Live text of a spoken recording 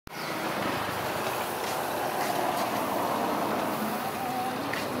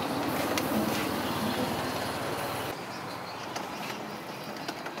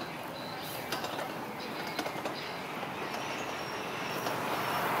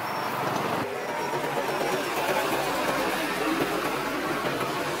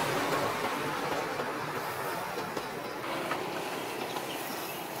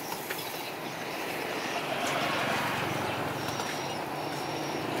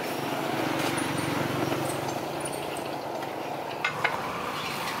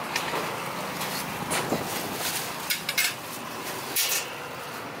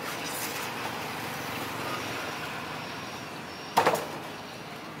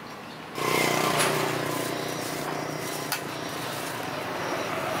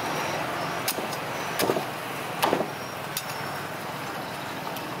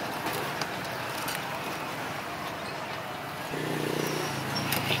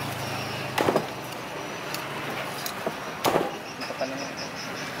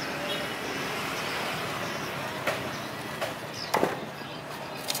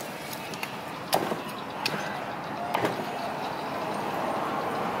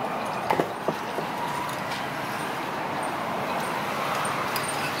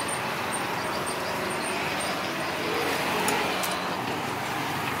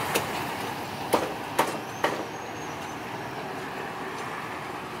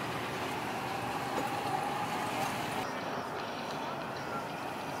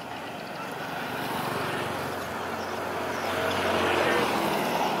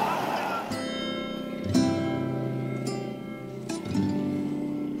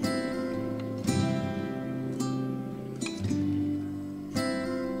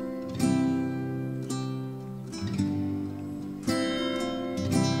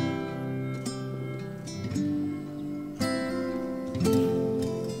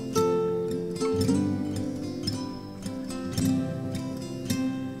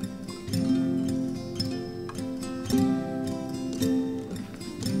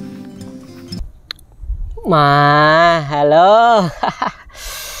Hello.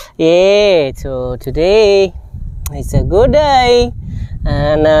 Yeah, so today it's a good day,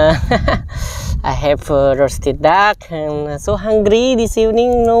 and I have roasted duck, and so hungry this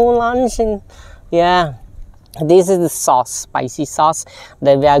evening. No lunch, and yeah, this is the sauce, spicy sauce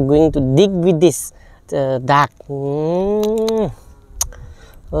that we are going to dig with this duck. Oi,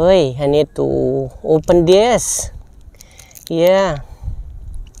 I need to open this. Yeah.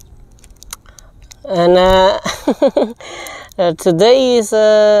 And today is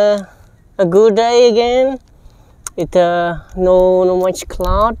a good day again. It no much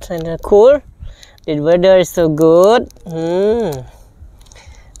cloud and cool. The weather is so good. And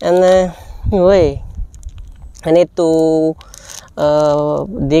wait, I need to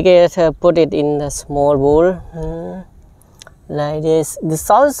dig it, put it in the small bowl like this. The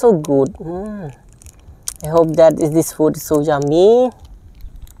sauce is so good. I hope that this food is so yummy.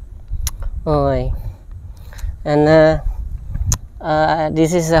 And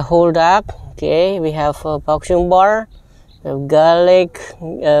this is a whole duck. Okay, we have a pork bar, we have garlic,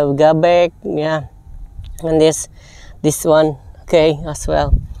 garlic, yeah, and this one, okay, as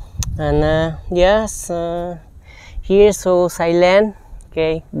well. And yes, here so silent.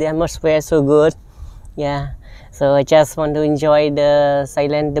 Okay, the atmosphere is so good. Yeah, so I just want to enjoy the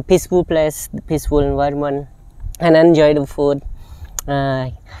silent, the peaceful place, the peaceful environment, and enjoy the food.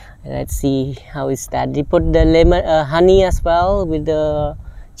 Let's see how is that. They put the lemon, honey as well with the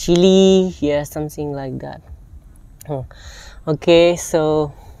chili, yeah, something like that. Okay,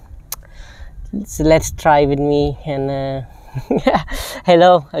 so let's try with me, and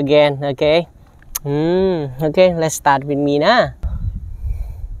hello again. Okay, okay, let's start with me now.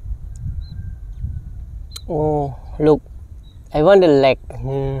 Oh, look, I want the leg.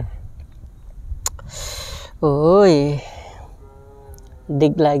 Oh,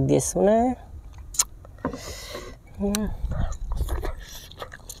 dig like this one.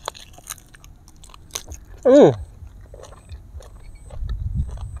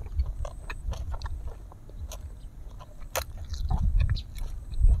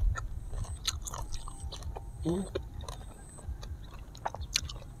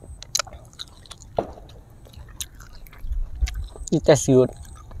 It tastes good.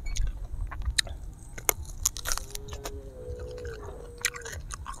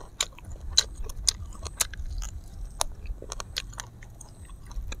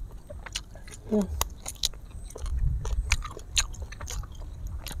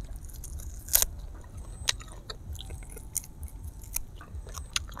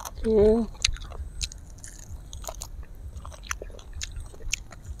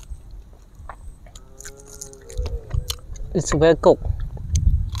 It's well cooked.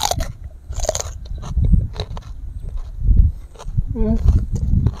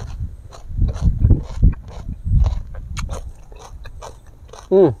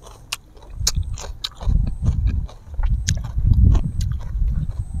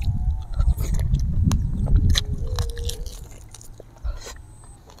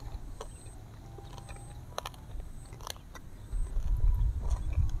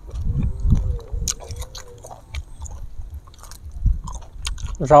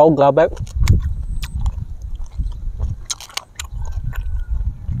 Rau garlic.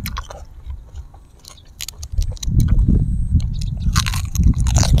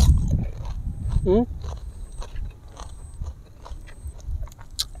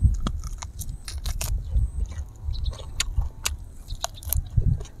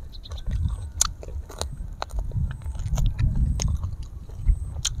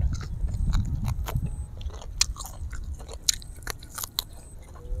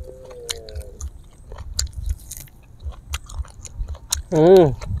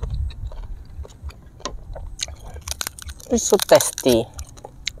 It's so tasty.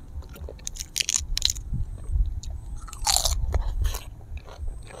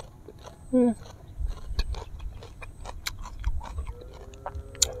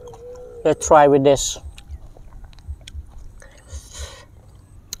 Let's try with this.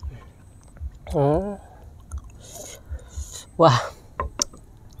 Wow.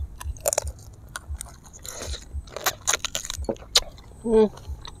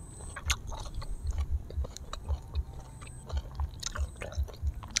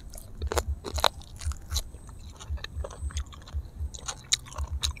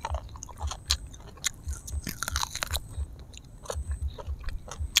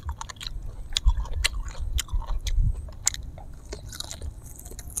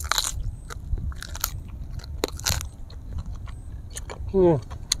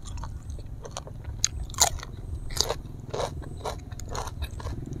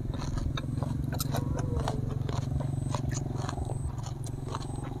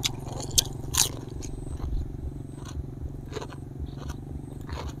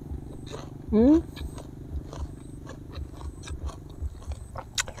 Mm.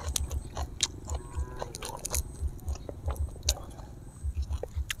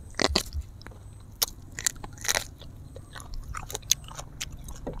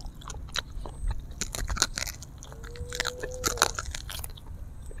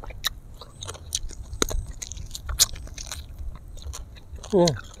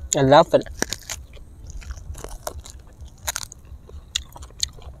 I love it.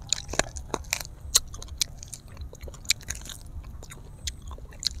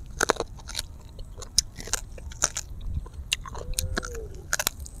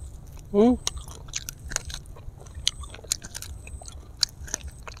 Mm.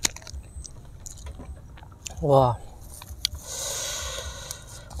 Wow.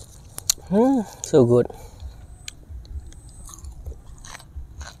 So good.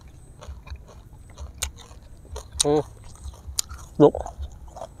 Look.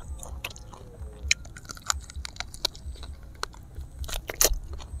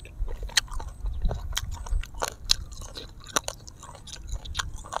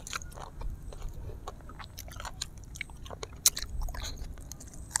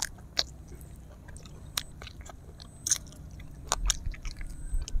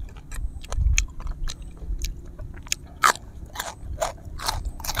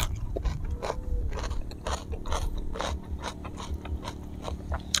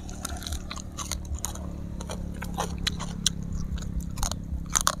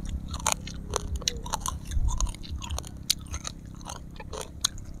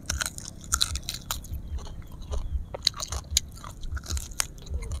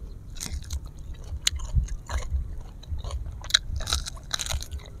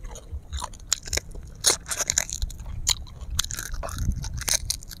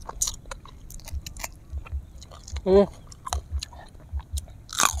 Mm.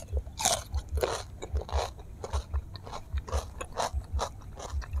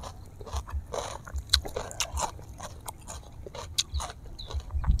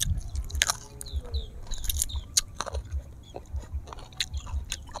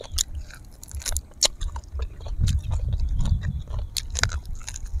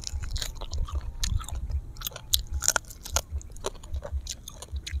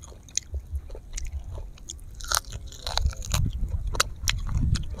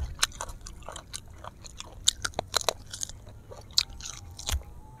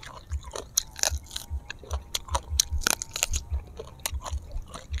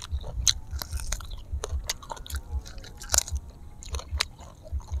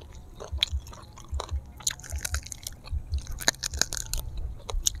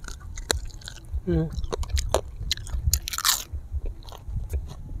 Mm.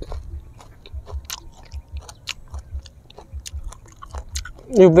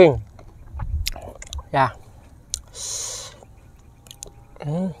 You bring. Yeah.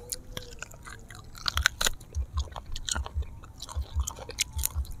 Mm.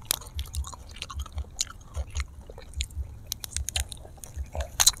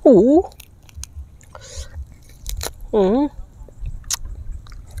 Ooh. Mm.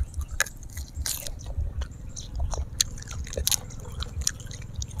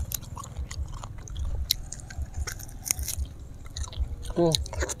 Mm.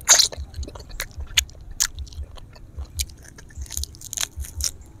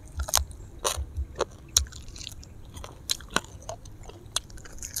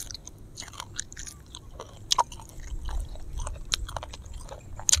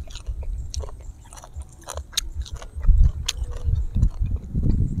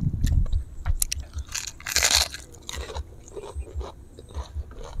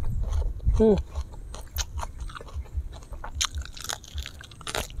 Mm.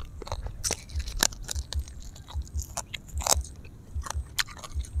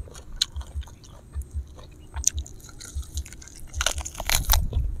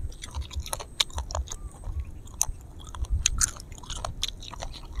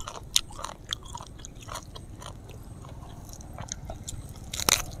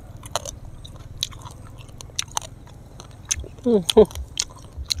 Mm.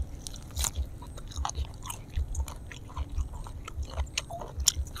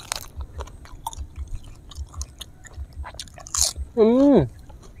 Mm.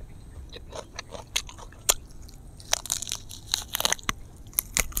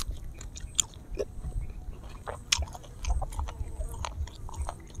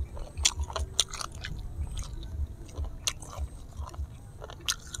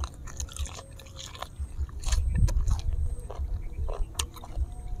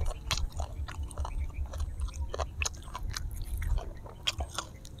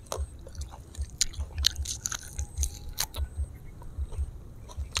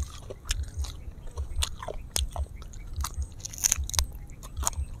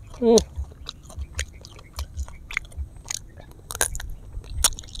 Mm.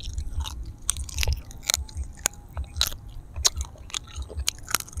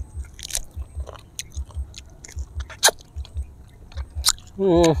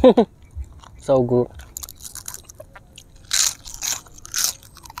 Mm. So good.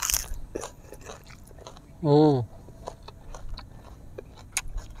 Mm.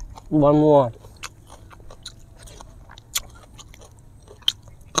 One more.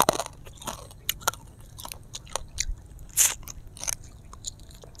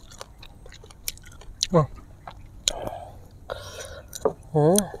 Oh.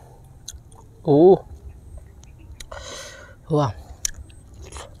 Mm. Ooh. Wow.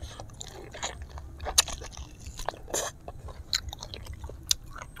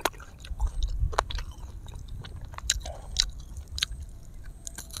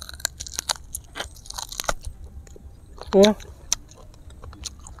 Mm.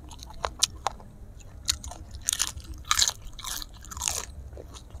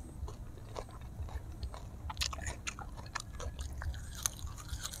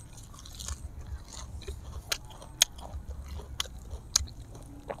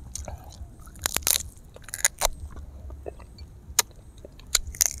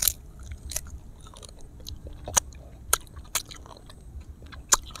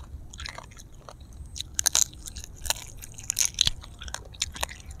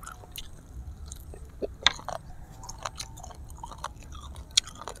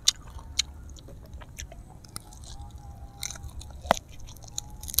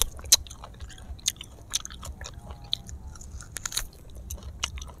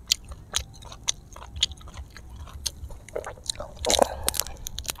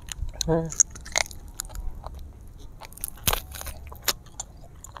 Mm.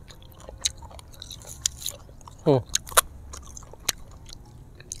 Mm.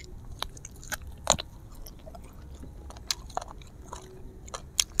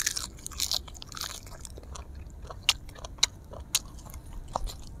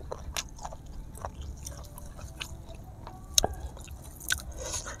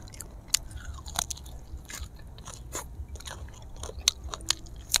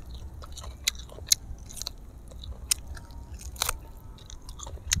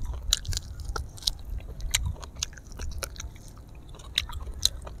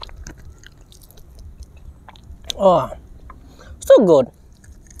 Oh, so good.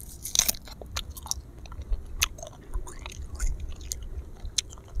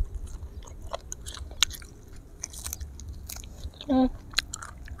 Mm.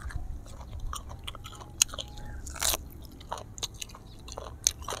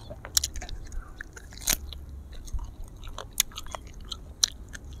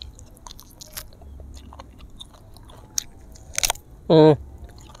 Mm.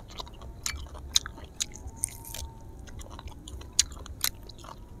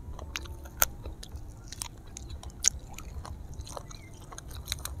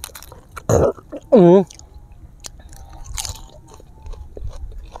 Mm.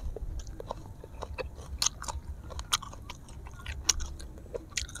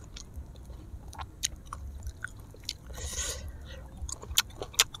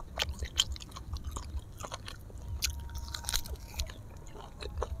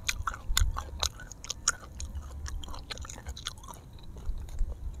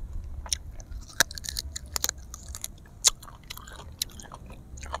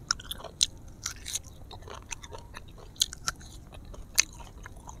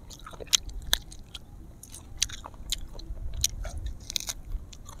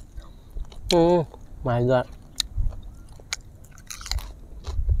 Mm. My God.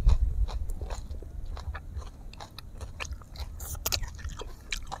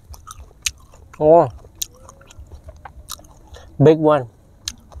 Oh, big one.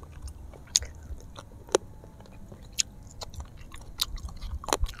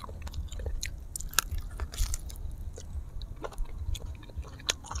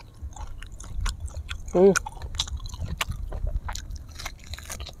 Mm.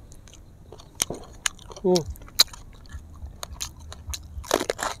 Mm.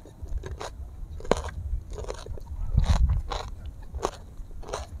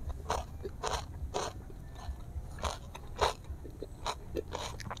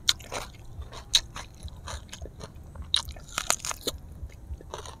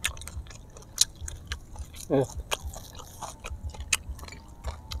 Mm.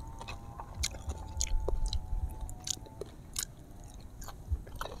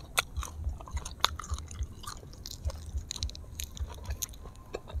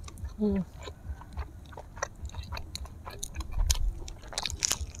 Mm.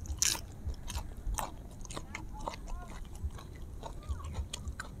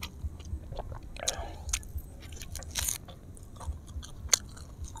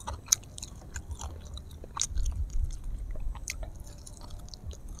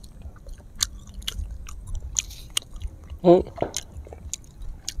 Mm.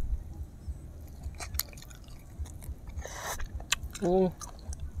 Mm.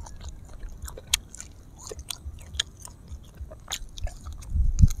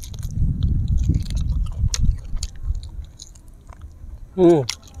 Mm.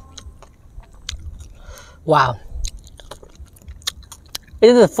 Wow, it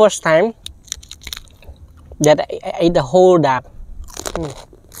is the first time that I ate the whole duck. Mm.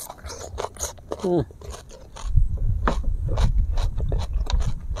 Mm.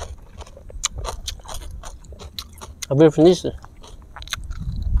 I will finish it.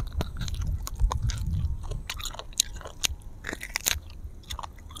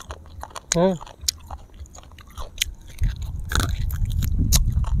 Mm.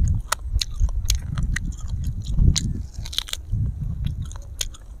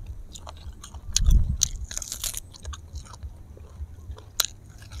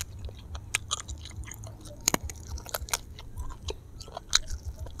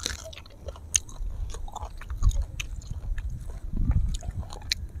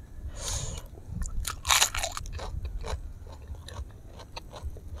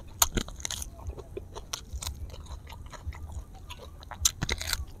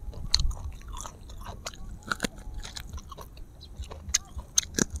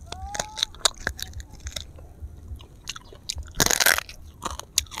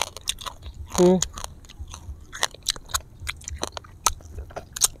 Mm.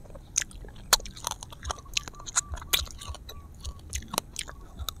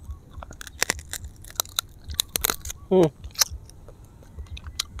 Mm.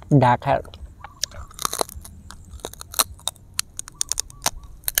 Dark hair.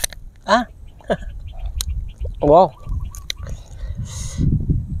 Ah, wow.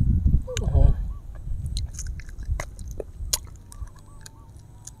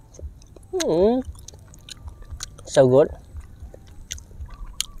 Mm. So good.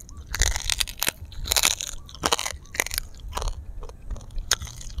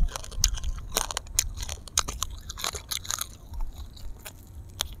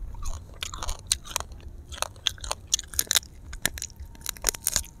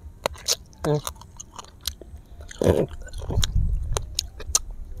 Mm.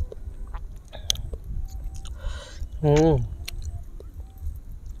 Mm.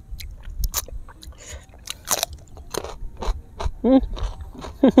 Mm.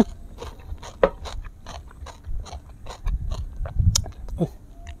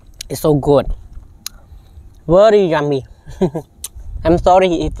 It's so good. Very yummy. I'm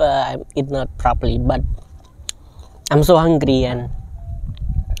sorry if I eat not properly, but I'm so hungry and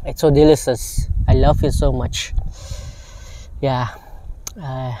it's so delicious. I love it so much. Yeah,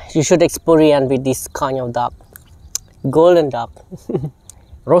 you should experience with this kind of duck. Golden duck,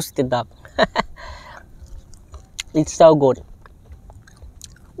 roasted duck. It's so good.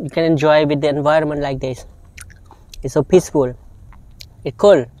 You can enjoy with the environment like this. It's so peaceful. It's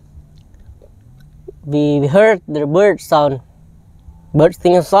cool. We heard the bird sound. Birds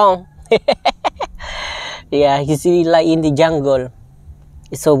sing a song. Yeah, you see like in the jungle.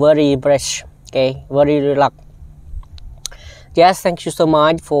 It's so very fresh. Okay, very relaxed. Yes, thank you so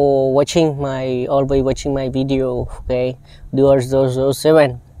much for watching my always watching my video. Okay, Doer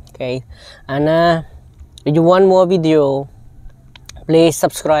 007. Okay, and if you want more video, please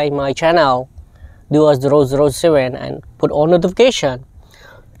subscribe my channel Doer 007 and put on notification.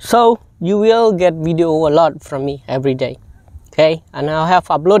 So you will get video a lot from me every day. Okay, and I have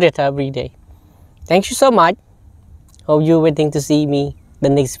uploaded every day. Thank you so much. Hope you're waiting to see me the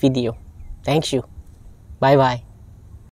next video. Thank you. Bye bye.